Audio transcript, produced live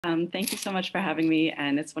Thank you so much for having me,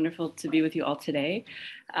 and it's wonderful to be with you all today.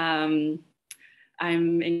 I'm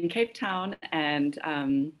in Cape Town, and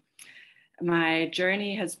my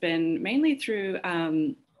journey has been mainly through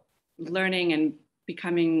learning and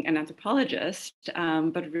becoming an anthropologist,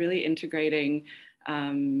 but really integrating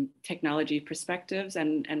technology perspectives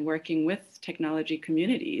and working with technology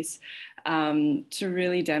communities to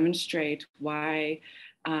really demonstrate why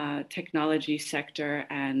technology sector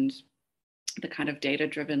and the kind of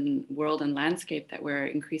data-driven world and landscape that we're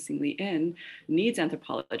increasingly in needs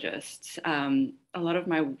anthropologists. A lot of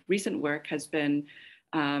my recent work has been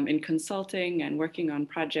in consulting and working on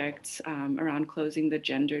projects around closing the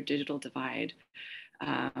gender digital divide,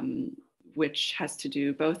 which has to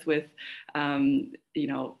do both with,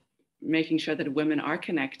 making sure that women are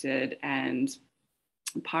connected and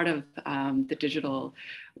part of the digital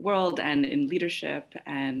world and in leadership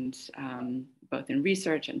and both in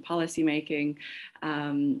research and policy making,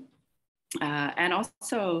 and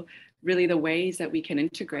also really the ways that we can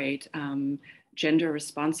integrate gender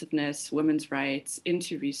responsiveness, women's rights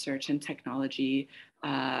into research and technology,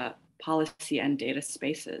 policy and data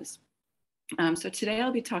spaces. So today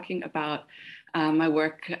I'll be talking about my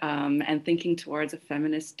work and thinking towards a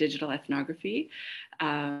feminist digital ethnography,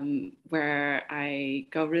 where I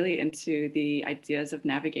go really into the ideas of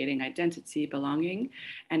navigating identity, belonging,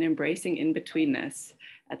 and embracing in-betweenness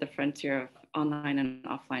at the frontier of online and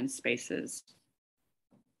offline spaces.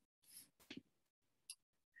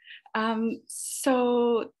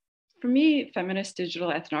 So for me, feminist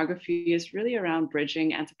digital ethnography is really around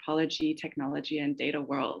bridging anthropology, technology, and data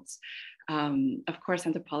worlds. Of course,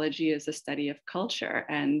 anthropology is a study of culture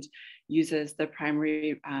and uses the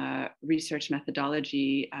primary research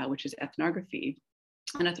methodology, which is ethnography.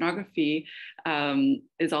 And ethnography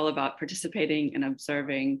is all about participating and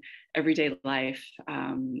observing everyday life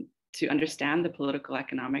to understand the political,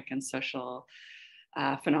 economic, and social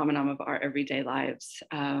phenomenon of our everyday lives.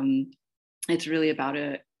 It's really about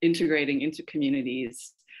integrating into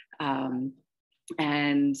communities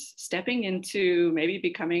and stepping into maybe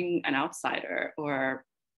becoming an outsider or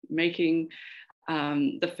making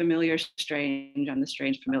the familiar strange and the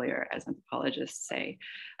strange familiar, as anthropologists say.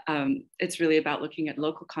 It's really about looking at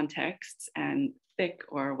local contexts and thick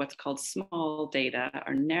or what's called small data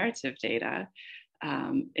or narrative data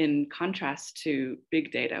in contrast to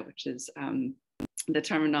big data, which is the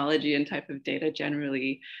terminology and type of data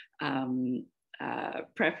generally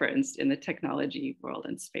preferenced in the technology world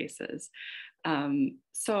and spaces.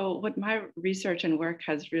 So what my research and work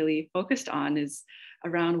has really focused on is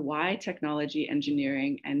around why technology,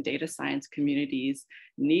 engineering, and data science communities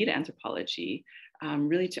need anthropology,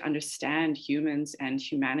 really to understand humans and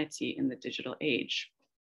humanity in the digital age.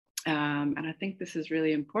 And I think this is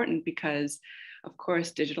really important because, of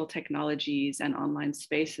course, digital technologies and online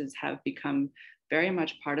spaces have become very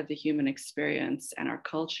much part of the human experience and our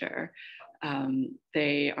culture.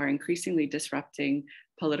 They are increasingly disrupting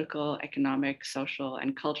political, economic, social,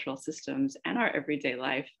 and cultural systems and our everyday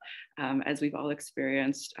life, as we've all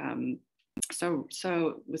experienced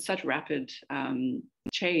so with such rapid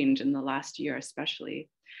change in the last year, especially.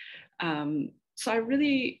 So I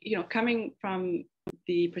really, coming from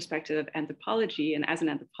the perspective of anthropology and as an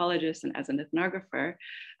anthropologist and as an ethnographer,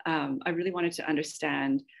 I really wanted to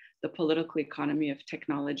understand the political economy of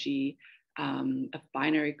technology, of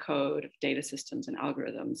binary code, of data systems and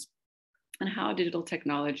algorithms, and how digital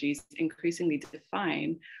technologies increasingly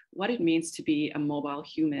define what it means to be a mobile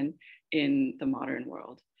human in the modern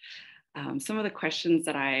world. Some of the questions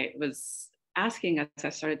that I was asking as I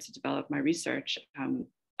started to develop my research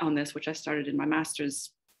on this, which I started in my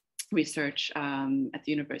master's research at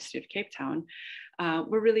the University of Cape Town,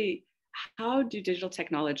 were really, how do digital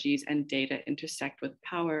technologies and data intersect with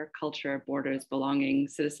power, culture, borders, belonging,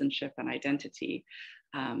 citizenship, and identity,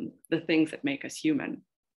 the things that make us human?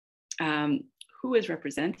 Who is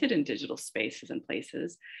represented in digital spaces and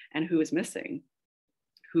places, and who is missing?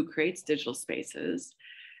 Who creates digital spaces?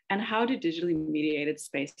 And how do digitally mediated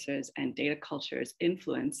spaces and data cultures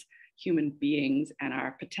influence human beings and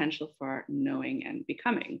our potential for knowing and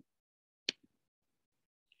becoming?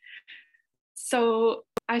 So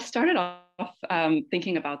I started off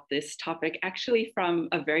thinking about this topic actually from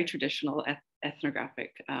a very traditional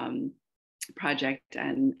ethnographic project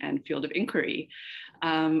and field of inquiry.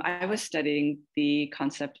 I was studying the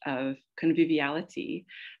concept of conviviality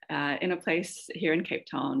in a place here in Cape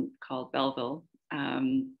Town called Belleville.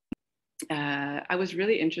 I was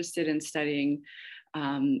really interested in studying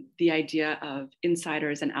the idea of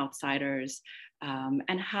insiders and outsiders,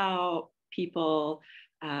 and how people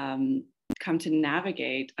come to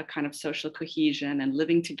navigate a kind of social cohesion and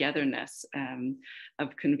living togetherness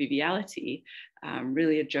of conviviality,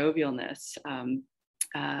 really a jovialness,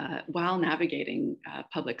 while navigating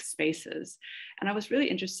public spaces. And I was really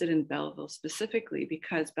interested in Belleville specifically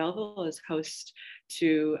because Belleville is host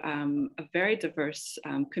to a very diverse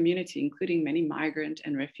community, including many migrant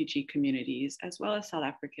and refugee communities, as well as South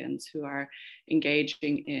Africans who are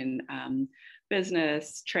engaging in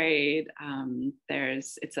business, trade.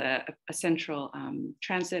 It's a central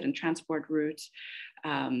transit and transport route.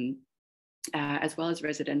 As well as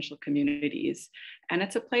residential communities. And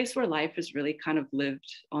it's a place where life is really kind of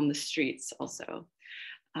lived on the streets also.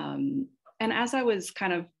 And as I was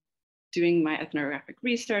kind of doing my ethnographic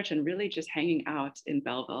research and really just hanging out in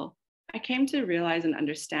Belleville, I came to realize and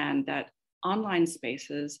understand that online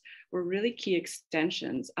spaces were really key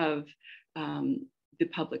extensions of the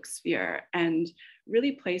public sphere and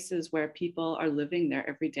really places where people are living their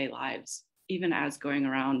everyday lives, even as going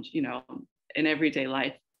around, in everyday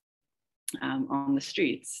life, on the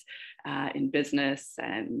streets, in business,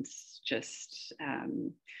 and just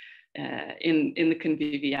in the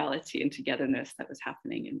conviviality and togetherness that was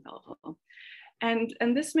happening in Belleville.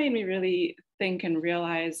 And this made me really think and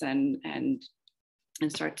realize and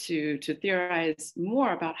start to theorize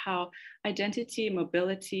more about how identity,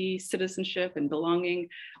 mobility, citizenship, and belonging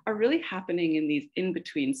are really happening in these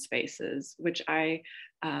in-between spaces, which I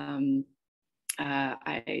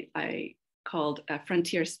called a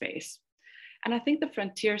frontier space. And I think the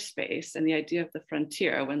frontier space and the idea of the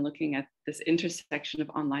frontier when looking at this intersection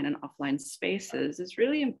of online and offline spaces is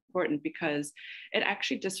really important because it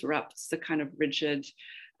actually disrupts the kind of rigid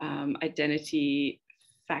identity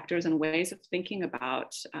factors and ways of thinking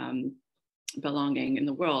about belonging in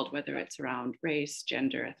the world, whether it's around race,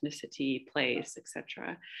 gender, ethnicity, place,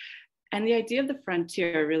 etc. And the idea of the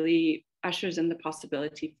frontier really ushers in the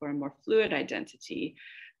possibility for a more fluid identity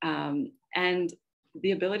and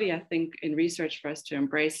the ability, I think, in research for us to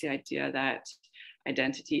embrace the idea that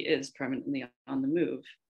identity is permanently on the move.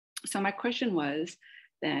 So my question was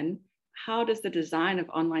then, how does the design of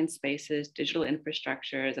online spaces, digital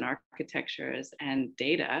infrastructures and architectures and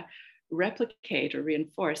data replicate or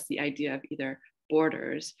reinforce the idea of either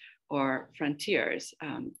borders or frontiers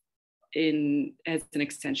as an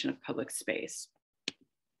extension of public space?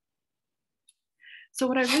 So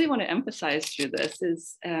what I really want to emphasize through this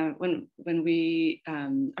is when we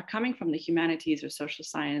are coming from the humanities or social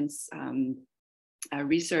science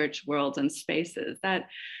research worlds and spaces, that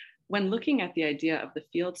when looking at the idea of the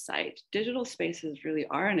field site, digital spaces really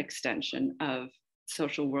are an extension of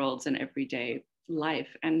social worlds and everyday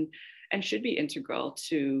life and should be integral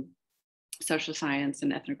to social science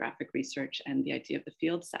and ethnographic research and the idea of the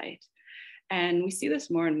field site. And we see this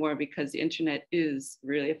more and more because the internet is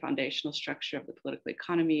really a foundational structure of the political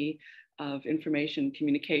economy, of information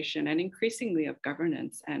communication, and increasingly of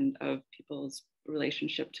governance and of people's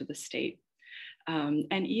relationship to the state.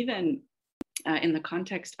 And even in the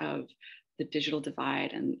context of the digital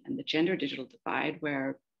divide and the gender digital divide,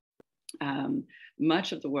 where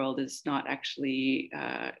much of the world is not actually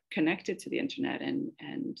connected to the internet and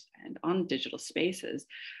on digital spaces,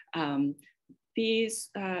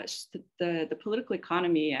 the political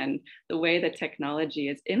economy and the way that technology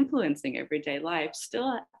is influencing everyday life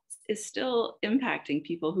is still impacting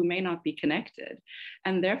people who may not be connected.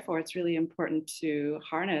 And therefore, it's really important to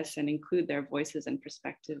harness and include their voices and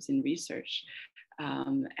perspectives in research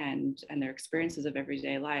and their experiences of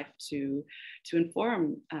everyday life to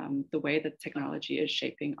inform the way that technology is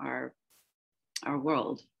shaping our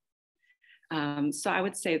world. So I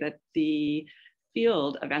would say that the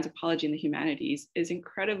field of anthropology and the humanities is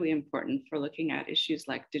incredibly important for looking at issues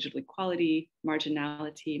like digital equality,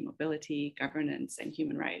 marginality, mobility, governance, and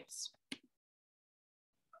human rights.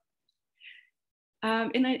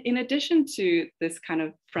 In addition to this kind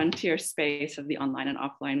of frontier space of the online and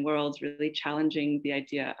offline worlds, really challenging the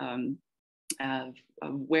idea of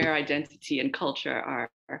where identity and culture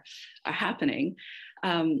are happening,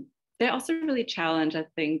 they also really challenge, I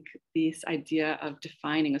think, this idea of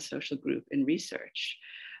defining a social group in research.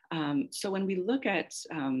 So when we look at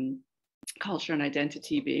culture and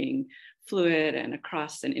identity being fluid and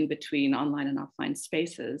across and in between online and offline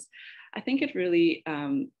spaces, I think it really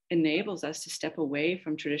enables us to step away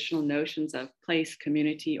from traditional notions of place,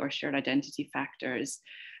 community, or shared identity factors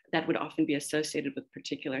that would often be associated with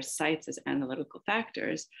particular sites as analytical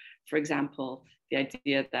factors. For example, the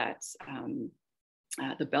idea that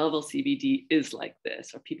the Belleville CBD is like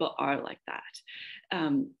this, or people are like that.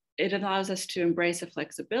 It allows us to embrace a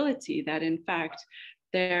flexibility that, in fact,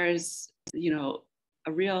 there's,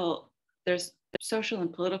 there's social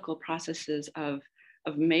and political processes of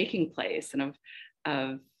making place and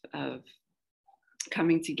of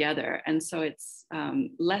coming together. And so it's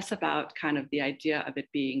less about kind of the idea of it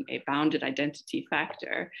being a bounded identity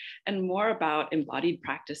factor and more about embodied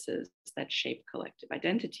practices that shape collective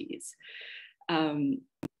identities.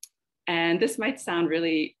 And this might sound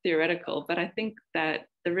really theoretical, but I think that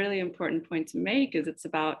the really important point to make is it's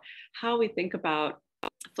about how we think about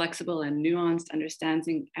flexible and nuanced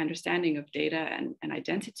understanding of data and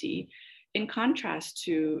identity, in contrast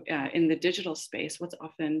to in the digital space, what's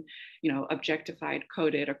often, objectified,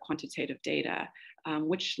 coded, or quantitative data,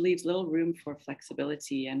 which leaves little room for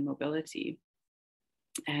flexibility and mobility.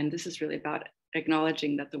 And this is really about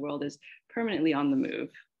acknowledging that the world is permanently on the move.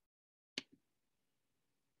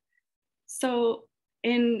 So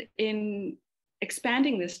in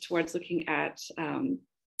expanding this towards looking at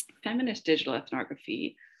feminist digital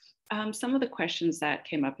ethnography, some of the questions that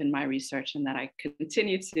came up in my research and that I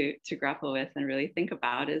continue to grapple with and really think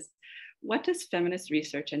about is, what does feminist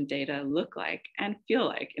research and data look like and feel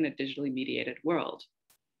like in a digitally mediated world?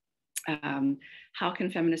 How can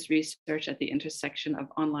feminist research at the intersection of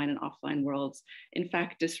online and offline worlds in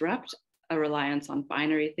fact disrupt a reliance on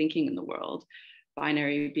binary thinking in the world?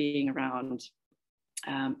 Binary being around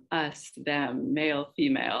us, them, male,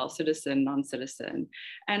 female, citizen, non-citizen,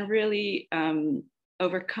 and really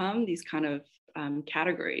overcome these kind of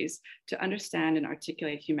categories to understand and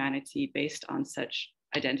articulate humanity based on such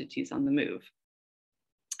identities on the move.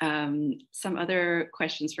 Some other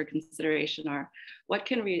questions for consideration are, what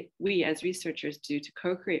can we as researchers do to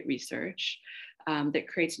co-create research that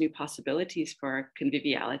creates new possibilities for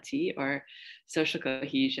conviviality or social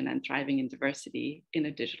cohesion and thriving in diversity in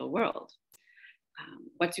a digital world?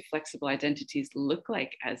 What do flexible identities look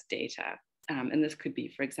like as data? And this could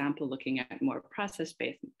be, for example, looking at more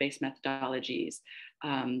process-based methodologies,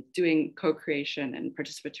 doing co-creation and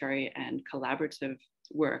participatory and collaborative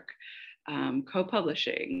work,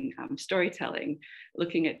 co-publishing, storytelling,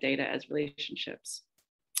 looking at data as relationships.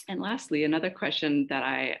 And lastly, another question that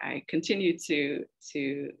I continue to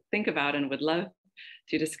think about and would love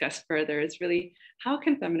to discuss further is really, how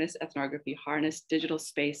can feminist ethnography harness digital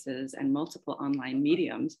spaces and multiple online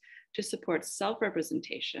mediums to support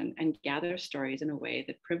self-representation and gather stories in a way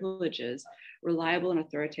that privileges reliable and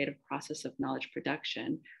authoritative process of knowledge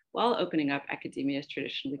production while opening up academia's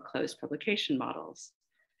traditionally closed publication models?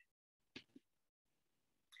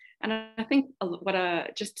 And I think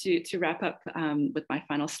just to wrap up with my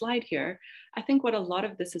final slide here, I think what a lot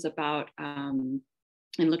of this is about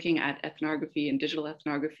in looking at ethnography and digital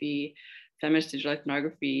ethnography, feminist digital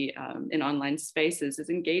ethnography in online spaces is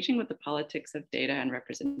engaging with the politics of data and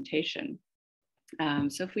representation.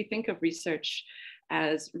 So if we think of research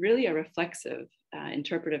as really a reflexive,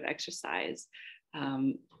 interpretive exercise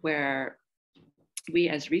where we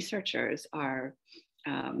as researchers are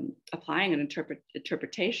applying an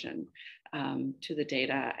interpretation to the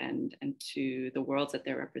data and to the worlds that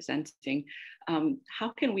they're representing, how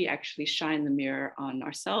can we actually shine the mirror on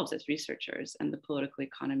ourselves as researchers and the political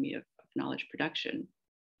economy of knowledge production?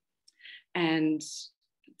 And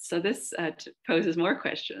so this poses more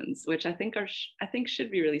questions, which I think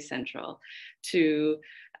should be really central to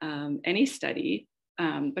any study,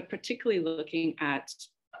 but particularly looking at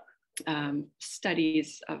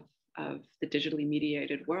studies of the digitally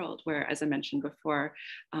mediated world, where, as I mentioned before,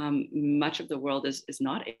 much of the world is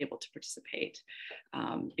not able to participate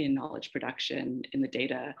in knowledge production, in the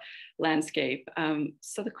data landscape.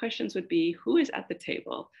 So the questions would be, who is at the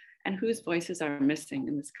table and whose voices are missing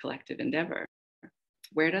in this collective endeavor?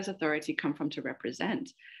 Where does authority come from to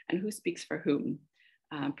represent, and who speaks for whom,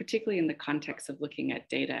 particularly in the context of looking at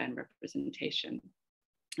data and representation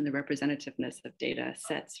and the representativeness of data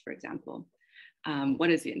sets, for example?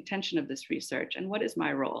 What is the intention of this research, and what is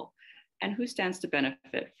my role, and who stands to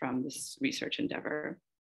benefit from this research endeavor?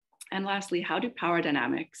 And lastly, how do power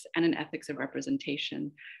dynamics and an ethics of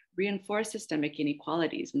representation reinforce systemic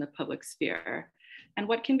inequalities in the public sphere? And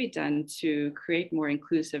what can be done to create more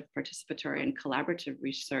inclusive, participatory, and collaborative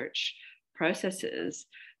research processes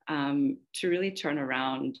to really turn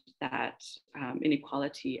around that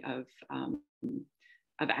inequality of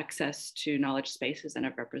access to knowledge spaces and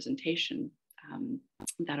of representation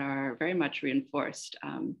that are very much reinforced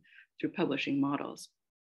through publishing models.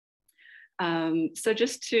 So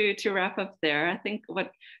just to wrap up there, I think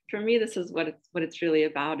for me, this is what it's really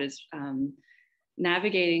about, is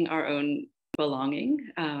navigating our own belonging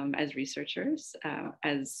as researchers,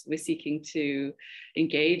 as we're seeking to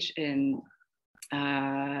engage in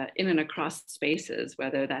and across spaces,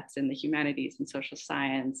 whether that's in the humanities and social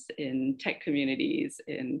science, in tech communities,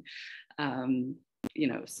 in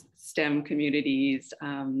STEM communities,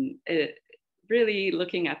 really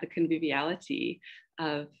looking at the conviviality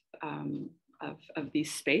of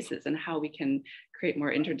these spaces and how we can create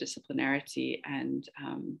more interdisciplinarity and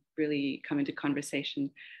really come into conversation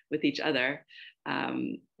with each other,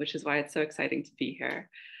 which is why it's so exciting to be here.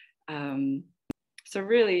 So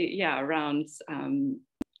really, yeah, around,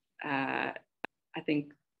 I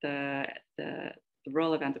think the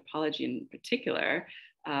role of anthropology in particular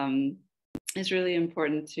is really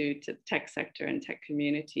important to the tech sector and tech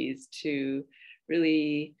communities to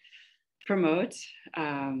really promote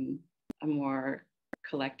a more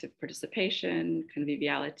collective participation,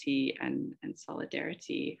 conviviality, and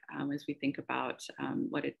solidarity as we think about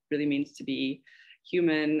what it really means to be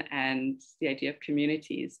human and the idea of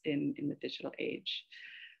communities in the digital age.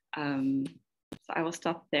 So I will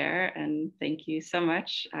stop there and thank you so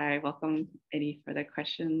much. I welcome any further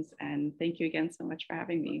questions and thank you again so much for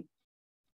having me.